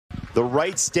The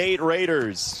Wright State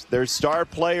Raiders, their star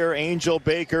player Angel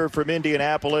Baker from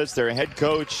Indianapolis, their head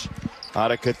coach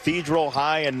out of Cathedral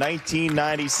High in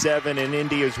 1997 in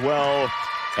Indy as well.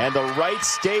 And the Wright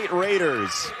State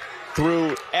Raiders,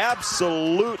 through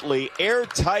absolutely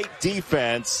airtight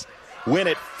defense, win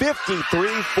at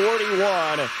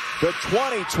 53-41, the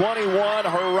 2021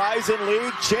 Horizon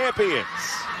League champions.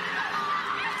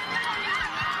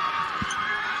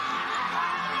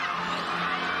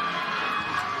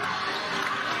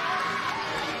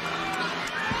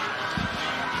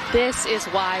 This is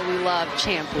why we love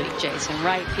Champ Week, Jason.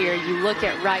 Right here, you look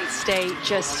at Wright State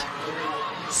just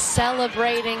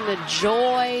celebrating the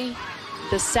joy,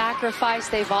 the sacrifice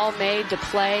they've all made to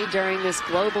play during this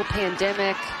global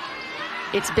pandemic.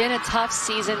 It's been a tough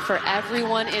season for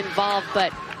everyone involved,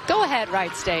 but go ahead,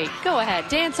 Wright State. Go ahead.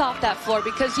 Dance off that floor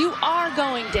because you are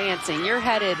going dancing. You're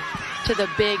headed to the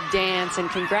big dance, and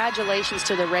congratulations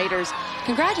to the Raiders.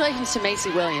 Congratulations to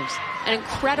Macy Williams, an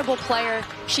incredible player.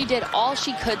 She did all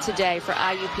she could today for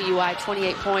IUPUI,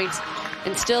 28 points,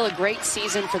 and still a great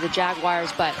season for the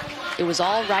Jaguars, but it was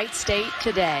all Wright State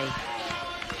today.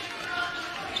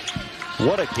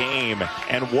 What a game,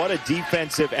 and what a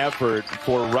defensive effort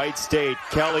for Wright State.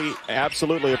 Kelly,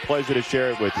 absolutely a pleasure to share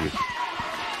it with you.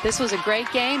 This was a great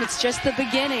game. It's just the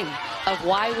beginning of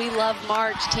why we love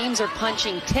March. Teams are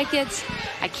punching tickets.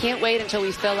 I can't wait until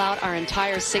we fill out our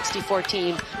entire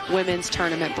 64-team women's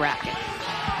tournament bracket.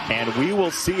 And we will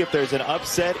see if there's an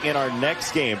upset in our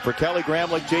next game. For Kelly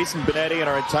Gramlich, Jason Benetti, and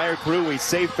our entire crew, we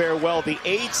say farewell. The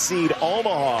 8-seed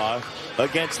Omaha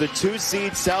against the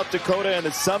 2-seed South Dakota in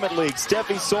the Summit League.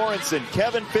 Steffi Sorensen,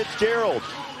 Kevin Fitzgerald,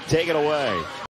 take it away.